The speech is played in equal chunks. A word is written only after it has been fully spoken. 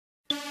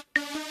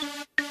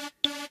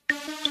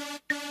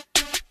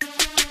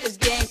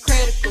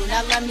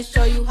yeah, let me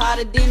show you how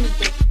the demons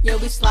do. Yeah,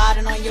 we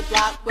sliding on your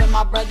block with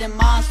my brother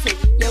Monster.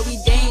 Yeah, we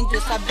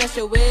dangerous, I bet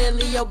you will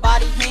leave your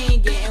body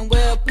hanging. And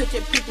we'll put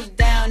your peoples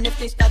down if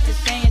they start to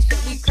saying shit.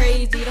 We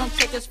crazy, don't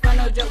take us for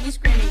no joke, we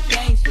screaming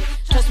gang shit.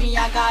 Trust me,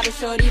 I got a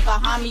shorty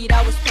behind me,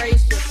 that was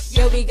crazy.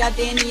 Yeah, we got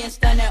Danny and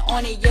Stunner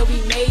on it, yeah,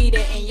 we made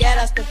it. And yeah,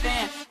 that's the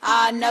fam,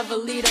 I never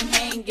leave them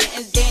hanging.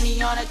 It's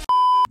Danny on it.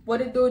 What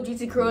it do,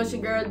 GT Crew? It's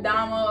your girl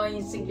Damo and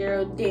it's your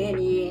girl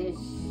Danny. And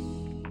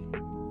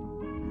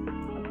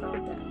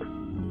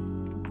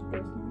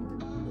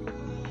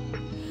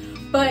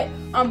but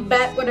I'm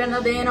back with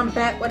another, and I'm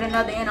back with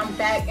another, and I'm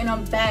back, and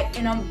I'm back,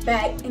 and I'm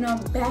back, and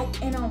I'm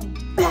back, and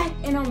I'm back,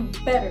 and I'm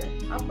better.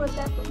 I put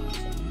that for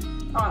myself.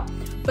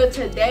 But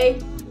today,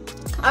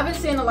 I've been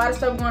seeing a lot of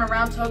stuff going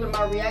around talking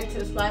about react to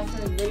the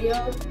Splashtwins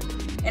video.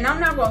 And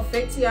I'm not gonna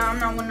fake to y'all, I'm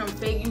not one of them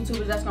fake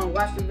YouTubers that's gonna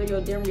watch the video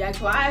then react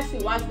to it. I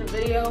actually watched the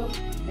video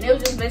and it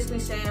was just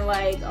basically saying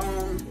like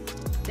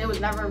they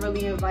was never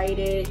really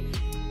invited.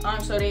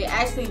 So they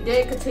actually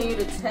did continue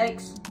to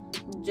text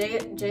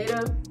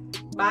Jada,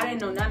 but I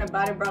didn't know nothing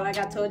about it, bro. Like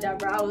I told y'all,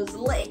 bro, I was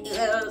late.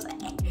 It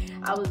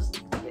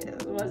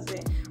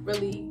wasn't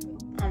really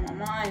on my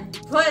mind.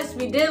 Plus,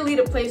 we did leave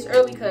the place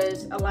early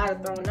because a lot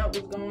of throwing up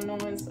was going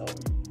on.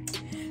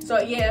 So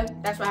yeah,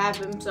 that's what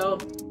happened. So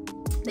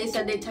they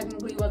said they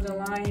technically wasn't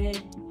lying,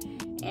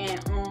 and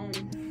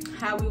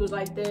how we was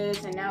like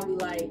this, and now we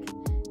like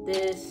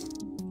this.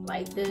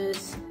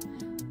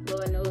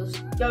 Lord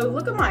knows. Yo,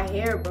 look at my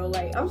hair, bro.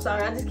 Like, I'm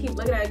sorry, I just keep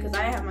looking at it because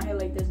I didn't have my hair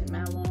like this in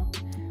mad long.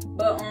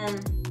 But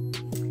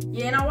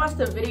yeah, and I watched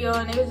the video,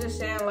 and they was just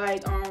saying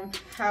like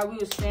how we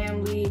was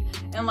family,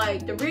 and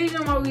like the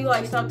reason why we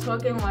like stopped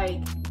talking,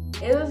 like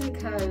it was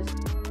because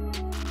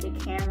the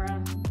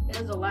camera. It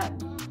was a lot.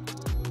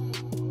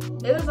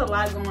 It was a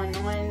lot going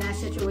on in that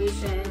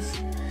situation. It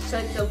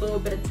took a little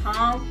bit of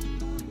time.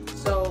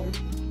 So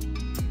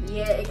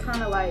yeah, it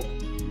kind of like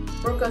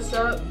broke us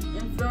up, you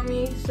feel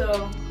me?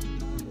 So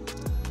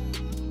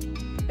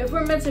if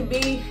we're meant to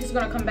be, it's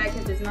gonna come back.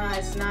 If it's not,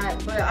 it's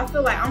not. But I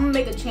feel like I'm gonna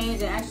make a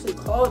change and actually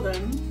call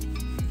them.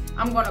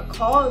 I'm gonna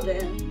call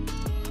them.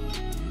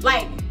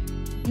 Like,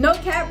 no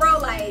cap, bro.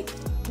 Like,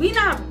 we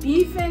not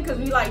beefing because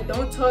we like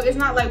don't talk. It's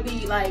not like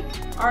we like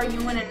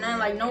arguing and nothing,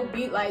 like no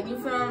beat, like, you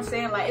feel what I'm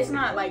saying? Like, it's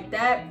not like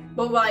that.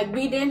 But like,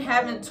 we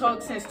haven't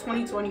talked since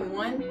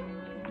 2021.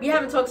 We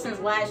haven't talked since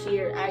last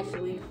year,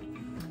 actually.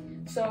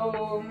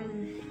 So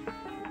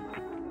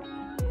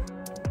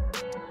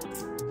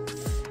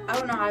I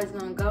don't know how it's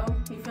gonna go.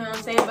 You feel what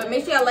I'm saying? But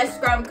make sure y'all like,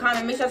 subscribe, and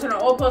comment. Make sure y'all turn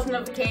on all post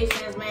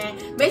notifications, man.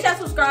 Make sure y'all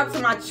subscribe to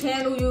my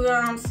channel. You know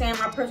what I'm saying?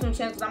 My personal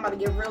channel, because I'm about to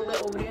get real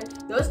lit over there.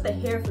 Yo, it's the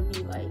hair for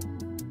me, like.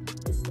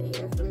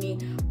 For me,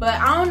 but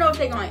I don't know if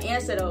they're gonna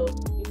answer though.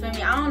 You feel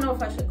me? I don't know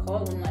if I should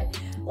call them.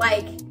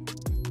 Like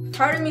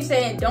part of me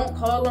saying don't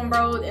call them,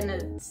 bro, and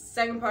the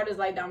second part is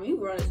like, damn, you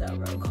run this out,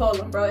 bro. Call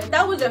them, bro. If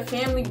that was your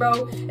family,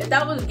 bro, if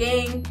that was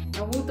gang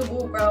and whoop the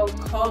whoop, bro,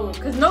 call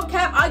them. Cause no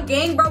cap, our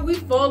gang, bro, we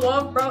fall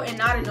off, bro, and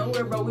out of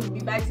nowhere, bro, we'd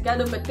be back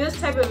together. But this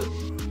type of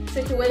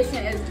situation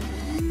is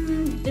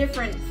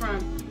different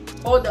from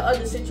all the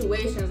other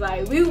situations.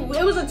 Like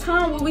it was a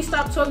time where we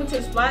stopped talking to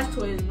the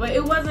Splashtwins, but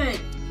it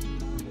wasn't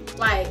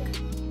like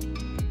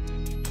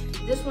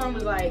this one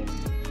was like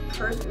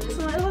personal. This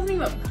one, it wasn't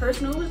even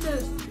personal. It was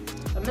just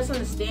a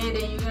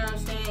misunderstanding. You know what I'm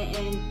saying?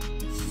 And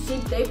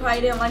they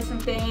probably didn't like some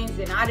things,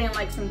 and I didn't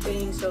like some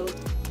things. So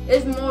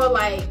it's more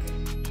like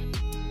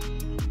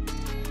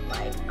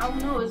I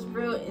don't know. It's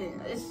real.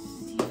 It's,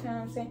 you know what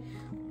I'm saying?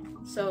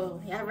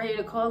 So y'all ready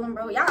to call them,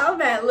 bro? Y'all,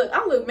 I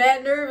look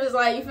mad nervous.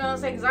 Like, you feel what I'm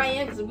saying? Cause I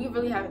am. Cause we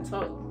really haven't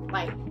talked.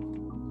 Like,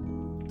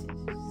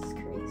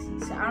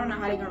 I don't know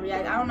how they're gonna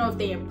react. I don't know if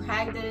they in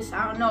practice.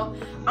 I don't know.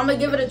 I'm gonna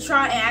give it a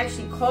try and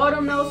actually call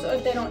them though. So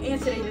if they don't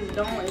answer, they just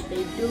don't. If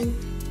they do,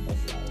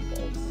 let's see how it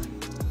goes.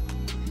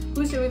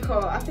 Who should we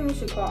call? I think we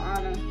should call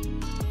Anna.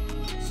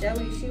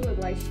 Shelly, she look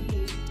like she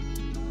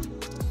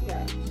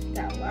got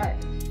a lot.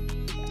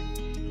 She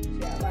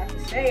got a lot to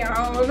say. I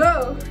don't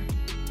know.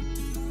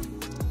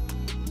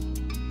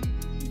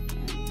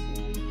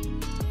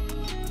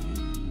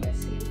 Let's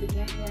see if the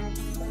gang around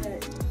comes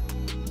back.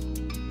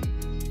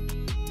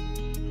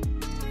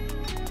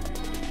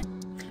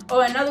 Oh,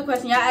 another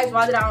question. Y'all asked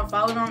why did I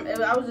unfollow them?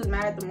 I was just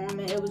mad at the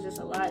moment. It was just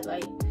a lot.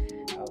 Like,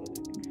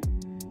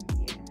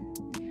 yeah.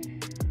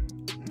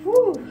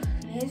 Whew.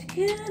 Let's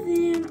kill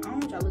them. I don't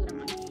want y'all looking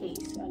at my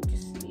case. I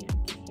just need a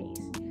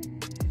case.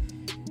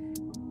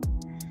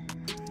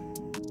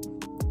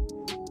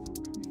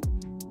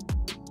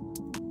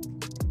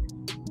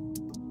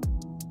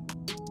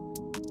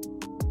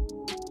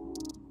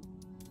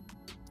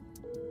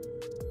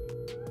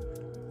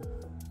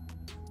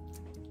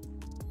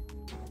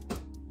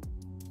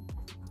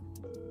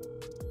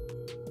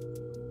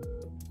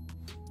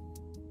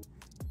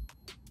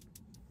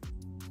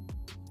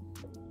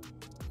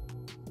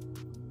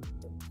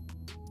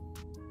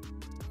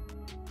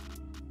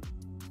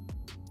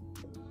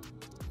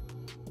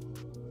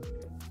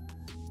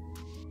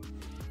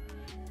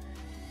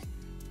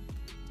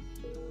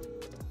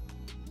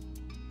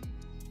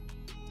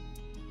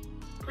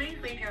 Please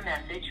leave your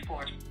message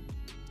for...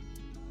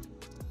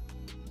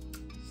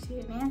 She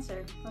didn't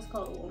answer. Let's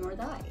call it one more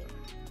die.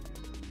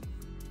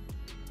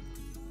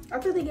 I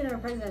thought they get her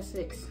pregnant at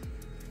 6.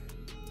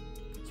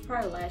 It's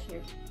probably last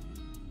year.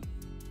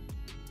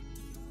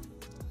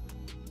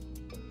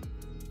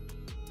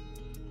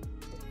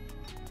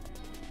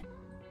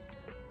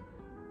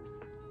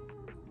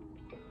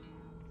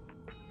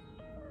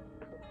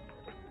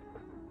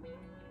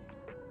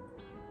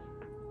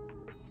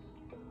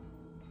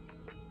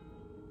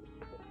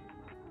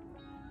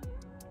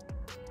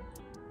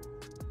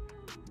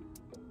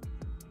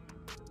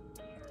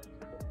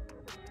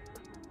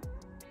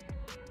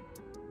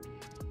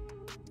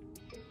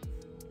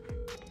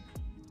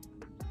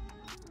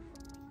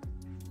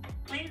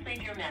 Please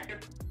leave your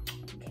message.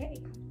 Okay.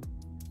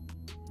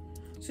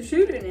 So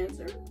she didn't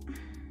answer.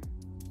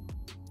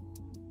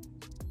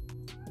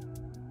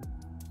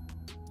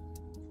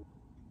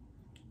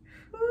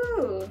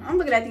 Ooh, I'm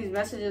looking at these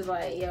messages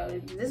like, yo,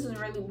 this is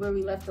really where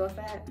we left off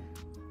at.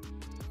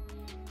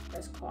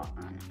 Let's call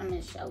on. I'm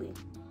in Shelly.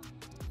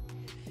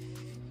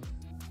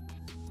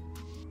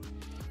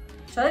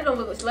 Shelly don't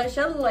look.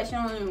 Shelly look like she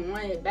don't even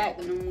want it back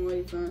no more.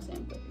 You feel what I'm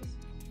saying? But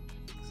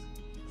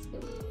let's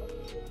give it a call.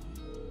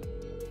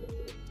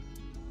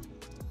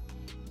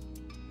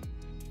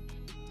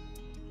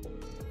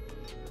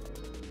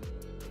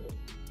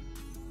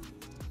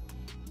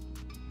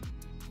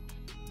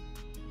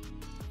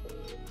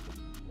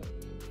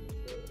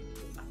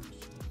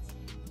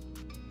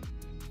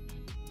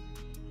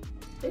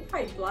 They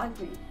probably blocked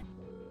me.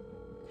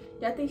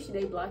 Y'all think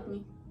they blocked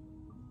me?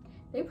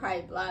 They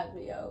probably blocked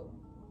me, yo.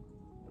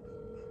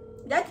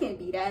 That can't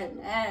be that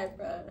mad,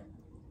 bro.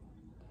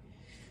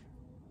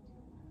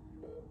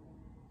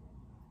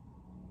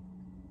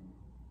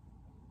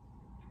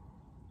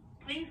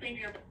 Please leave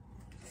your...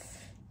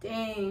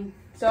 Dang.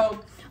 So,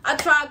 I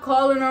tried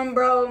calling them,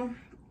 bro.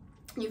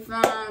 You feel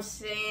what I'm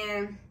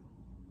saying?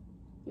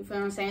 You feel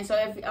what I'm saying? So,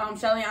 if,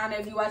 Shelly Anna,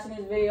 if you watching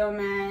this video,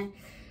 man,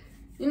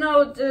 you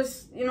know,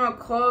 just, you know,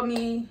 call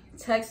me,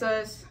 text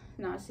us.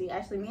 No, see,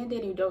 actually, me and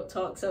Danny don't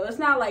talk, so it's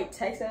not like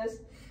text us.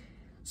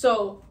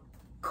 So,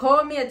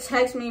 call me or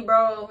text me,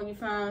 bro. You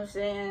feel what I'm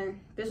saying?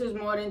 This was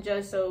more than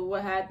just so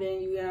what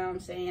happened, you know what I'm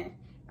saying?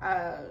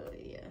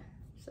 Yeah.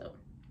 So,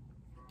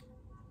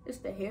 it's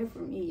to hear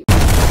from me.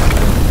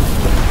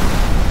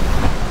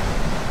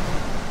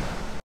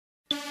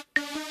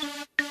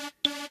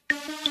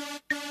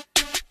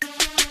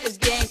 It's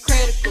getting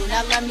critical.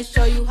 Now let me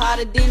show you how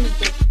the demons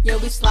do. Yeah,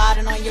 we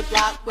sliding on your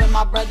block with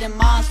my brother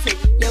monster.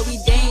 Yeah, we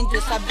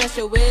dangerous. I bet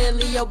you will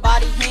leave your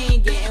body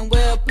hanging, and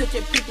we'll put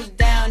your peoples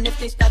down if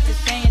they start to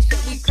saying shit.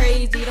 We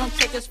crazy, don't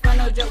take us for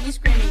no joke. We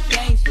screaming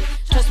gang shit.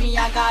 Trust me,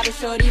 I got a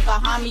shorty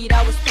behind me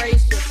that was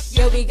crazy.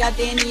 Yeah, we got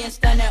Danny and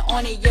Stunner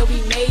on it. Yeah,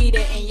 we made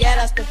it, and yeah,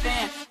 that's the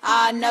fan.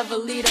 I never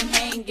leave them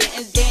hanging.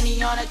 It's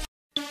Danny on it.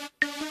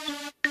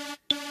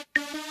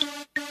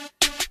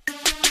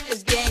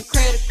 It's getting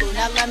critical.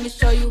 Now let me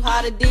show you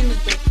how the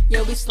demons do.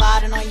 Yeah, we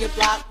sliding on your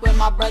block with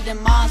my brother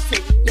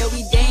monster. Yeah,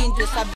 we dangerous.